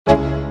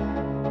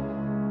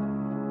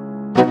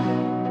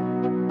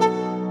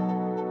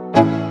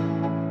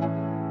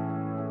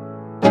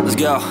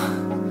Yo,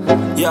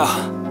 yo,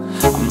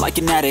 I'm like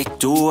an addict,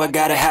 do I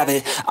gotta have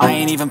it. I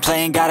ain't even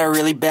playing, got a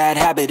really bad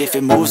habit. If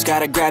it moves,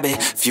 gotta grab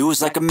it,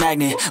 fuse like a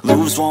magnet.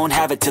 Lose, won't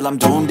have it till I'm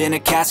doomed in a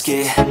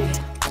casket.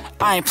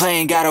 I ain't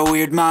playing, got a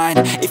weird mind.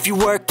 If you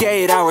work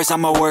 8 hours,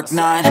 I'ma work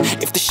 9.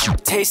 If the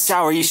shit tastes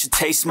sour, you should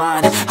taste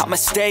mine. I'ma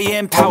stay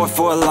in power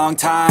for a long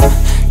time.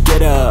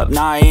 Get up,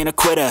 nah, I ain't a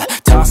quitter.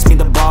 Toss me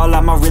the ball,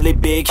 I'm a really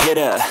big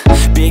hitter.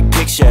 Big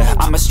picture,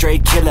 I'm a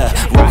straight killer.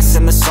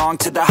 Rising the song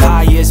to the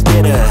highest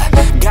bidder.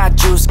 Got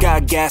juice,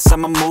 got gas,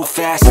 I'ma move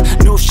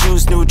fast. New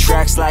shoes, new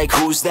tracks, like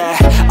who's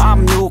that?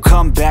 I'm new,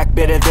 come back,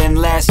 better than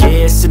last.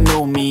 Yeah, it's a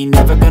new me,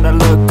 never gonna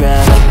look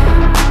back.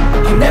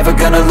 I'm never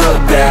gonna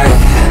look back.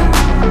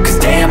 Cause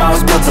damn, I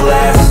was built to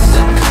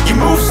last. You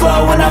move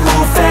slow and I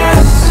move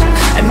fast,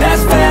 and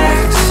that's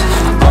facts.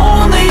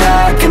 Only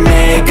I can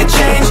make a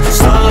change.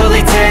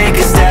 Slowly take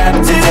a step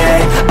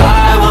today.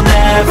 I will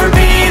never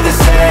be the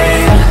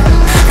same.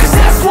 Cause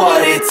that's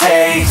what it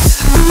takes.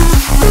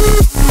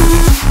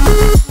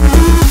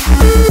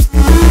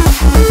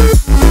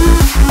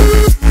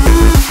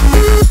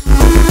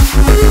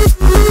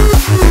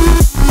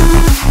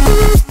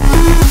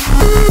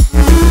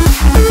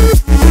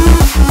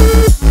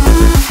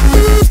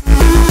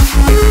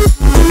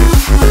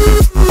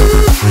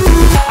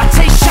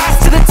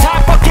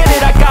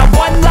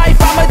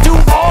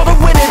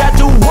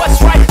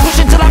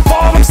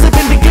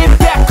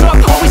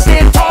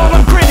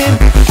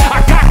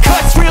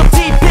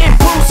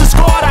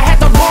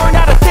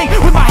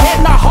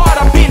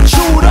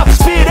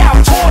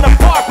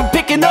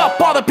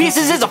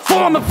 Is a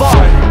form of art.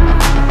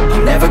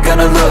 I'm never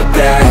gonna look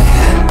back.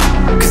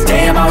 Cause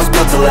damn, I was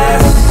built to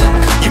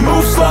last. You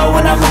move slow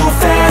and I move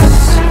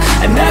fast,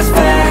 and that's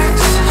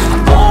facts.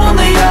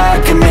 Only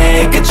I can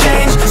make a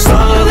change.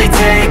 Slowly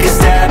take a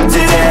step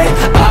today.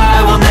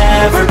 I will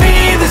never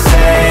be the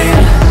same.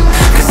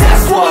 Cause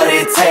that's what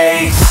it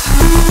takes.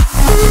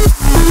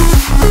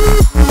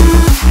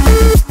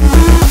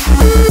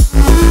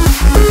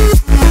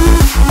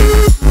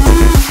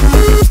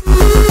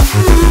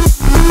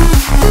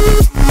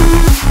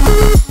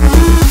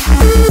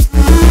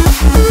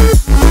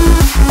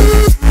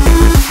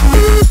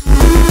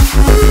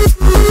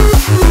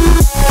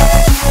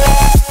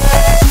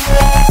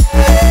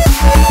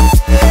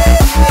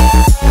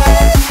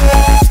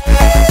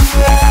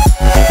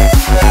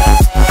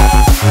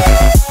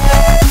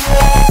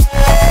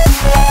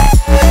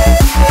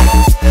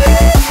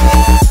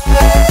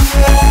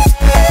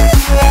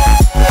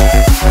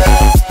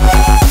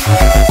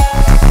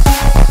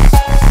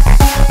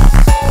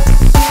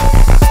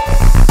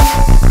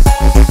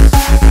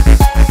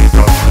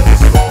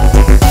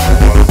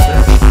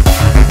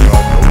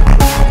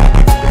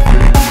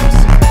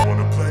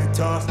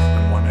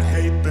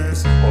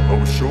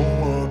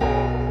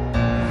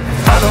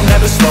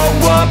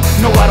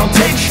 No, I don't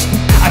take sh**.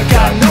 I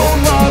got no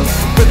love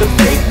for the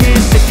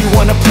fakeness. If you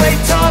wanna play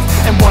tough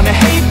and wanna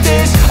hate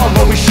this, I'll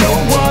always show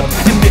up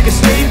and make a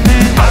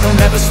statement. I don't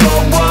ever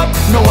slow up,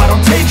 no, I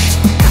don't take sh**.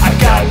 I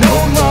got no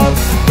love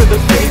for the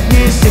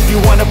fakeness. If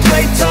you wanna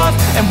play tough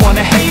and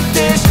wanna hate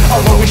this,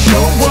 I'll always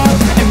show up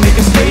and make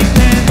a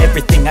statement.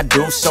 Everything I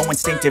do so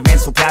instinctive and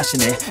so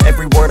passionate.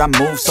 Every word I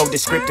move so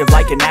descriptive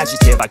like an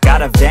adjective. I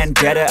got a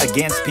vendetta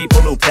against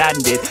people who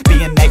patented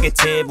being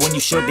negative when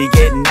you should be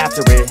getting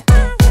after it.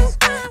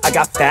 I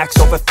got facts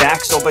over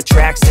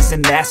tracks, this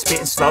and that.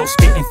 Spitting slow,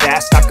 spitting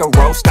fast. I could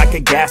roast, I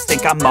could gas.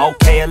 Think I'm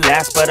okay at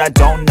last, but I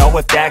don't know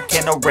if that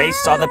can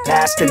erase all the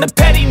past. And the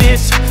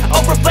pettiness, a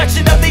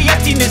reflection of the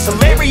emptiness.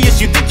 Hilarious,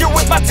 you think you're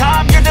with my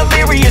time, you're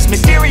delirious.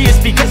 Mysterious,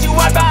 because you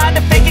hide behind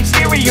a fake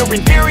exterior.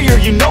 Inferior,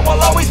 you know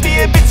I'll always be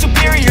a bit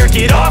superior.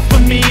 Get off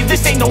of me,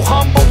 this ain't no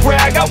humble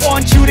brag. I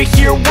want you to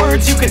hear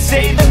words, you can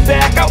say them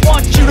back. I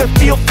want you to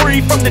feel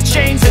free from the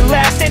chains that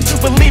last, and to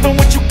believe in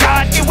what you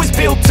got, it was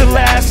built to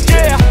last,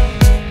 yeah.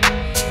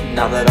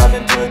 Now that I've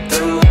been put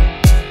through,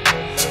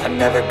 I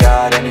never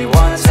got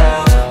anyone's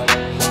help.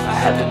 I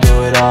had to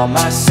do it all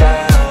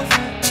myself.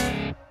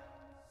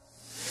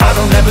 I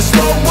don't ever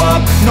slow up,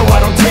 no, I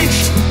don't take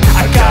sh**.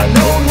 I got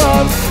no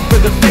love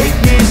for the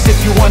fakeness. If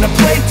you wanna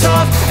play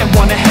tough and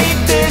wanna hate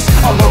this,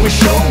 I'll always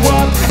show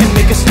up and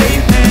make a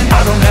statement.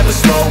 I don't ever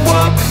slow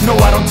up, no,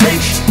 I don't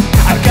take sh**.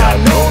 I got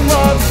no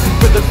love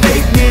for the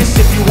fakeness.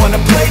 If you wanna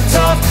play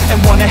tough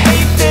and wanna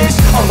hate this,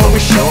 I'll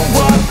always show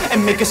up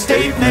and make a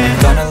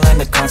statement. Gonna learn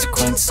the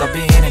consequence of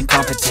being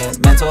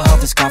incompetent. Mental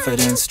health is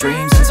confidence,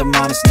 dreams and some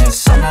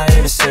honestness. I'm not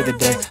here to save the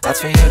day,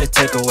 that's for you to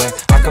take away.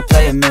 I could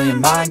play a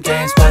million mind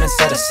games, but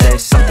instead I say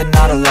something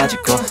not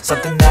illogical,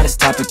 something that is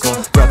topical.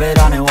 Rub it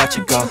on and watch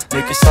it go,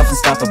 make yourself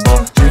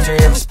unstoppable. Dreams are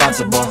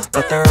irresponsible,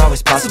 but they're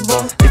always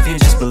possible. If you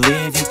just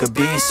believe, you could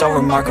be so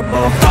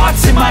remarkable.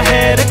 Thoughts in my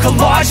head, a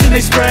collage and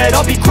they spread.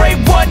 I'll be great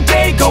one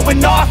day,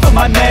 going off of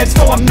my meds.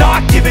 No, I'm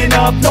not giving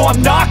up, no,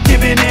 I'm not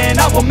giving in.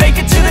 I will make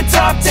it to the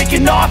top,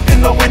 taking off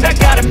in the wind. I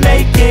gotta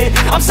make it,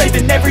 I'm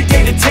saving every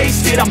day to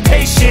taste it. I'm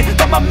patient,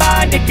 but my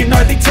mind, it can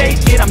hardly take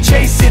it. I'm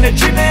chasing a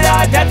dream that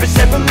I've had for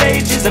several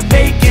ages. A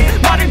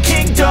vacant, modern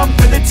kingdom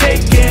for the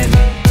taking.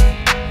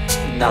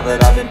 Now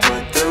that I've been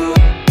put through,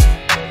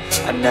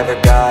 I I never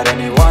got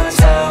anyone's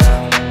help,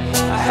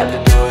 I had to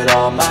do it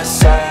all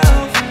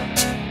myself.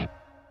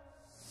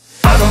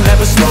 I don't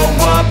ever slow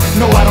up,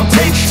 no I don't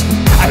take sh**.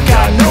 I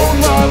got no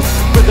love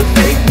for the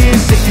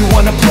fakeness. If you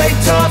wanna play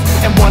tough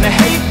and wanna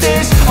hate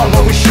this, I'll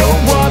always show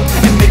up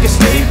and make a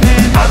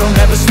statement. I don't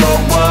ever slow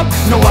up,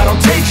 no I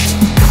don't take sh**.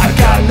 I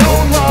got no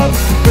love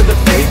for the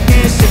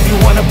fakeness. If you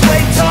wanna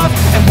play tough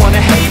and wanna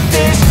hate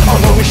this,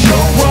 I'll always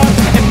show up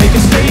and make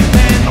a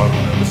statement. I don't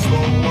ever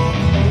slow up,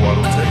 no I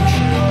don't take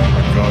shit.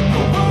 I got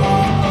no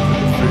love for the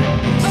fakeness.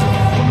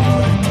 If you wanna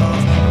play tough,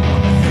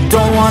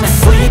 don't wanna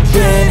sleep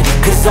in,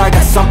 cause I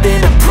got something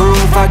to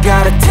prove. I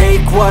gotta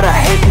take what I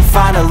hate and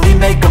finally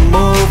make a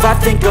move. I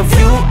think of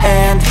you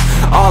and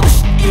all the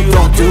shit you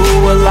don't do.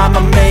 Well, I'ma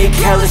make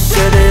hella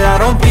sure that I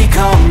don't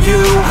become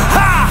you.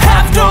 I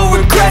have no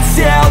regrets,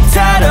 yeah, I'll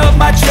tie up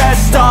my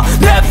chest. I'll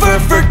never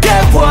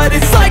forget what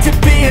it's like to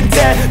be in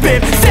debt.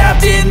 Been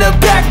stabbed in the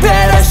back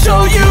bed, I'll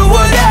show you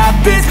what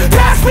happens.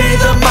 Pass me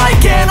the mic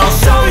and I'll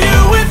show you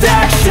with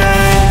action.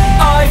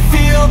 I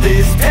feel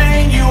this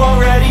pain, you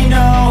already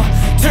know.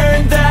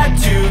 Turn that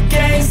to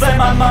gains, let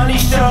my money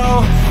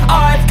show.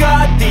 I've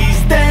got these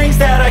things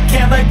that I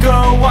can't let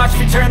go. Watch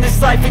me turn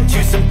this life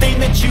into something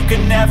that you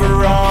can never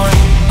own.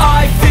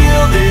 I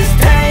feel this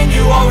pain,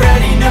 you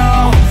already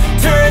know.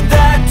 Turn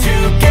that to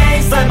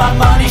gains, let my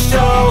money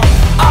show.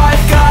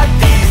 I've got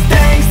these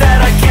things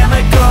that I can't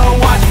let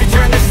go. Watch me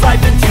turn this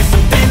life into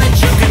something that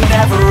you can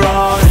never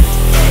own.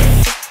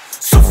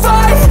 So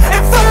fight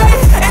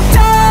and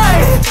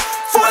die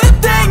for the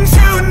things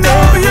you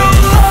know you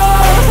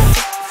love.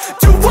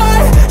 Do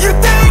what you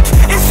think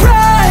is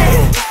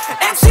right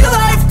and see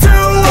life do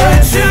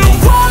what you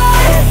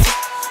want.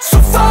 So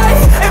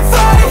fight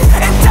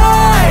and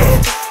die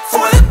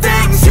for the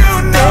things you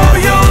know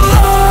you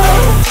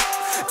love.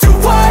 Do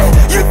what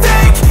you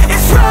think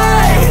is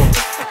right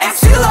and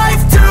see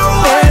life do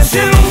what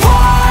you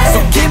want. So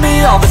give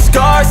me all the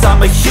scars,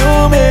 I'm a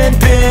human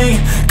being.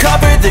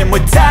 Cover them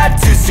with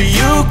tattoos so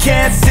you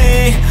can't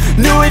see.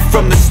 Knew it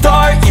from the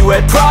start, you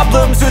had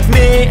problems with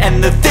me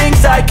and the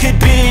things I could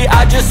be,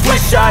 I just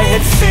wish I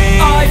had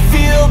seen. I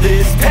feel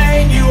this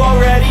pain, you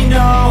already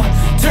know.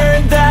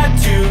 Turn that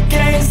to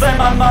gains, let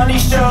my money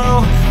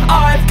show.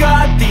 I've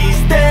got these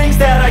things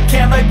that I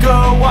can't let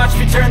go. Watch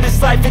me turn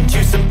this life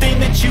into something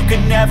that you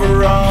can never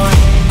own.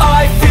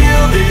 I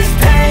feel this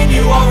pain,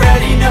 you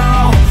already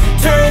know.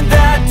 Turn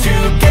that to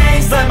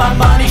gains, let my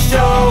money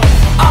show.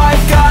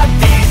 I've got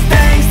these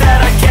things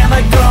that I can't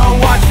let go.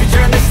 Watch me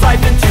turn this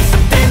life into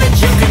something that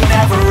you can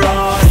never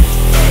own.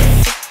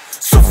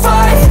 So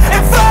fight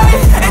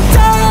and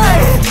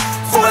die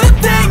for the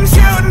things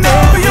you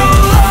know you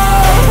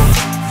love.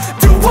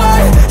 Do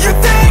what you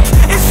think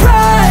is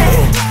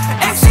right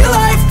and see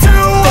life do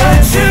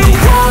what you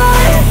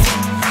want.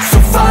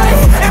 So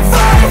fight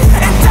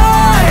and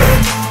die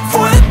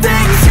for the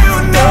things you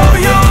know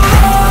you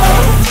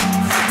love.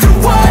 Do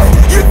what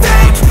you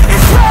think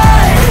is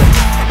right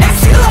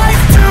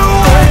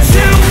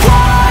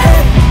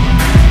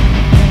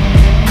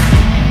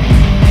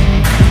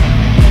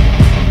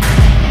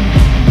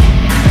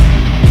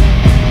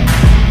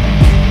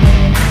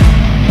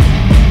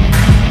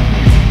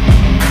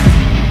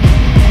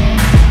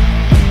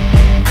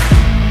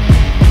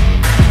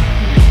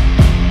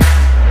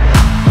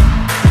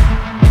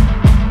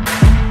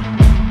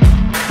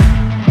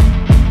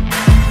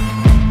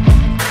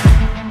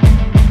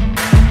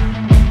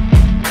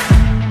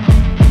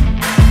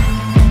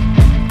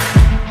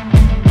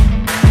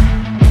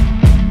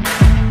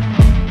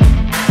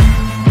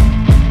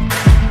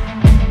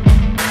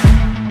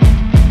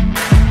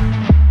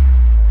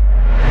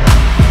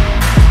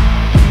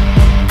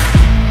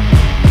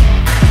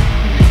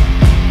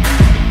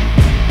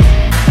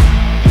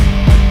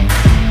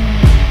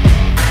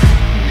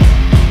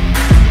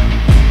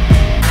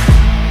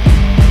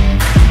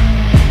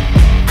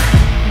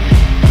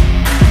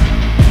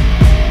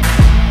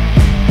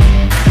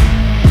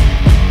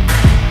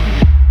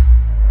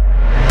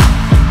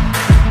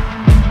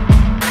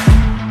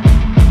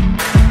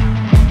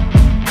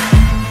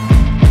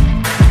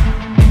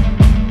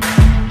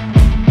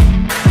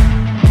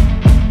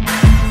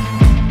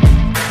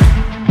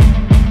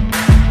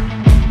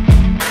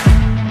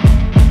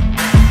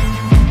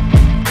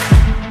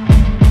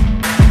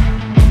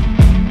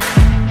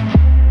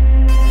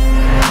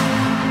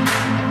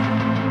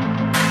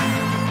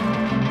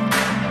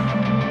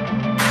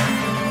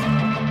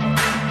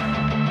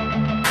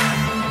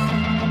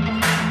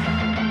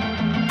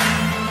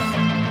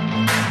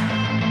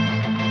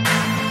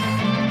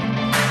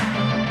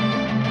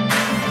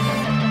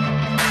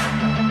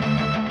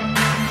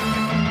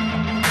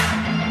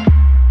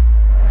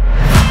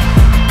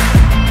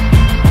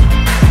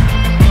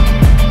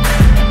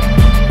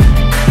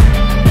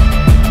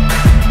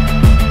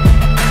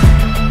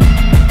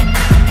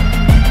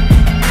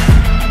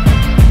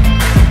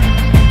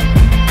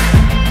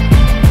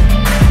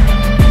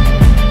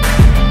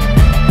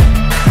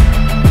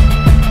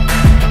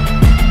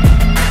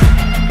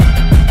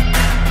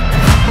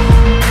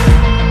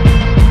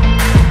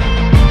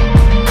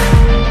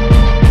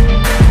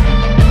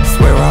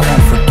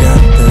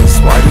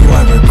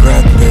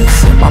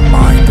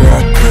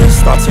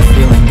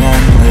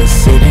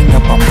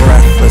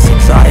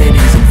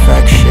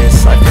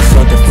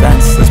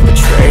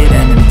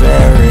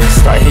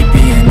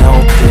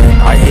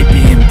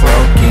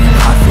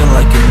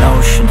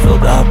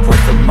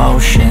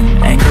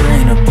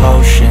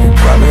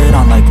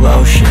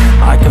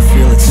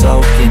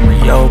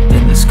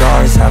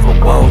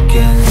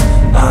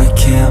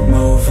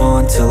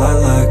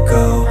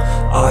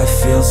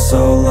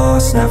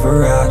lost,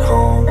 never at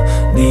home.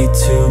 Need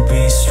to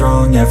be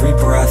strong, every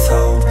breath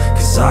hold.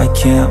 Cause I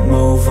can't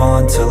move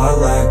on till I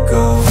let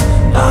go.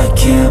 I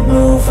can't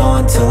move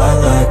on till I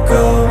let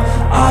go.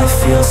 I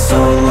feel so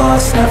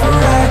lost, never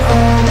at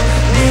home.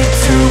 Need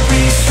to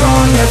be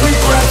strong, every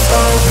breath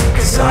hold.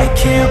 Cause I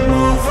can't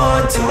move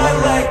on till I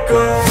let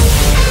go.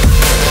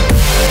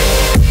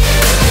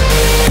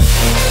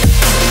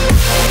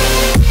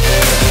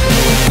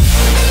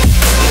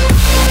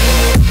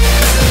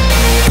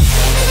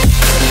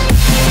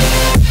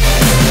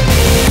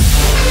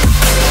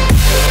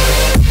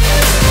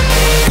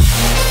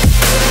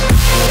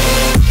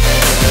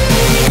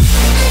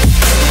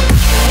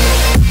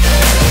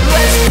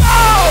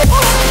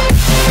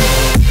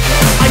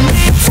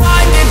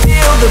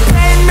 The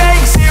pain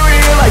makes it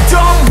real, I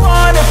don't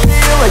wanna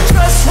feel, I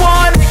just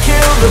wanna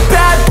kill the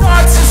bad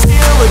thoughts and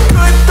steal a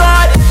good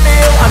thought and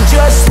meal. I'm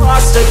just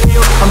lost, I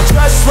feel, I'm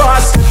just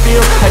lost, I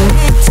feel. I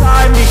need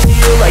time to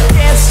heal, I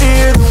can't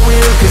steer the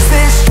wheel. Cause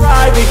this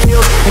drive it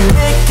kills, and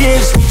it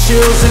gives me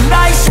chills. A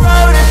nice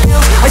road it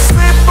feels, I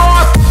slip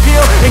off the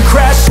peel and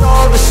crash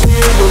all the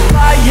steel. Will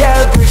I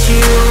ever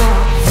heal?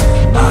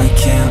 I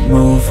can't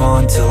move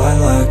on till I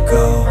let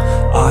go.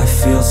 I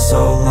feel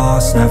so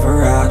lost,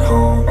 never at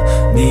home.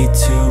 Need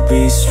to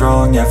be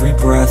strong, every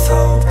breath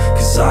hold.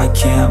 Cause I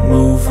can't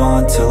move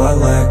on till I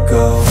let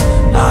go.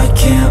 I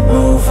can't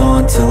move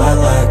on till I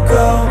let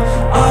go.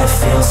 I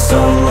feel so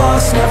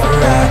lost, never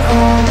at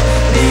home.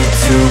 Need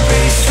to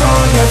be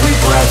strong, every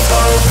breath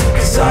hold.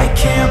 Cause I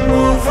can't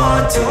move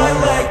on till I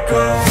let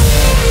go.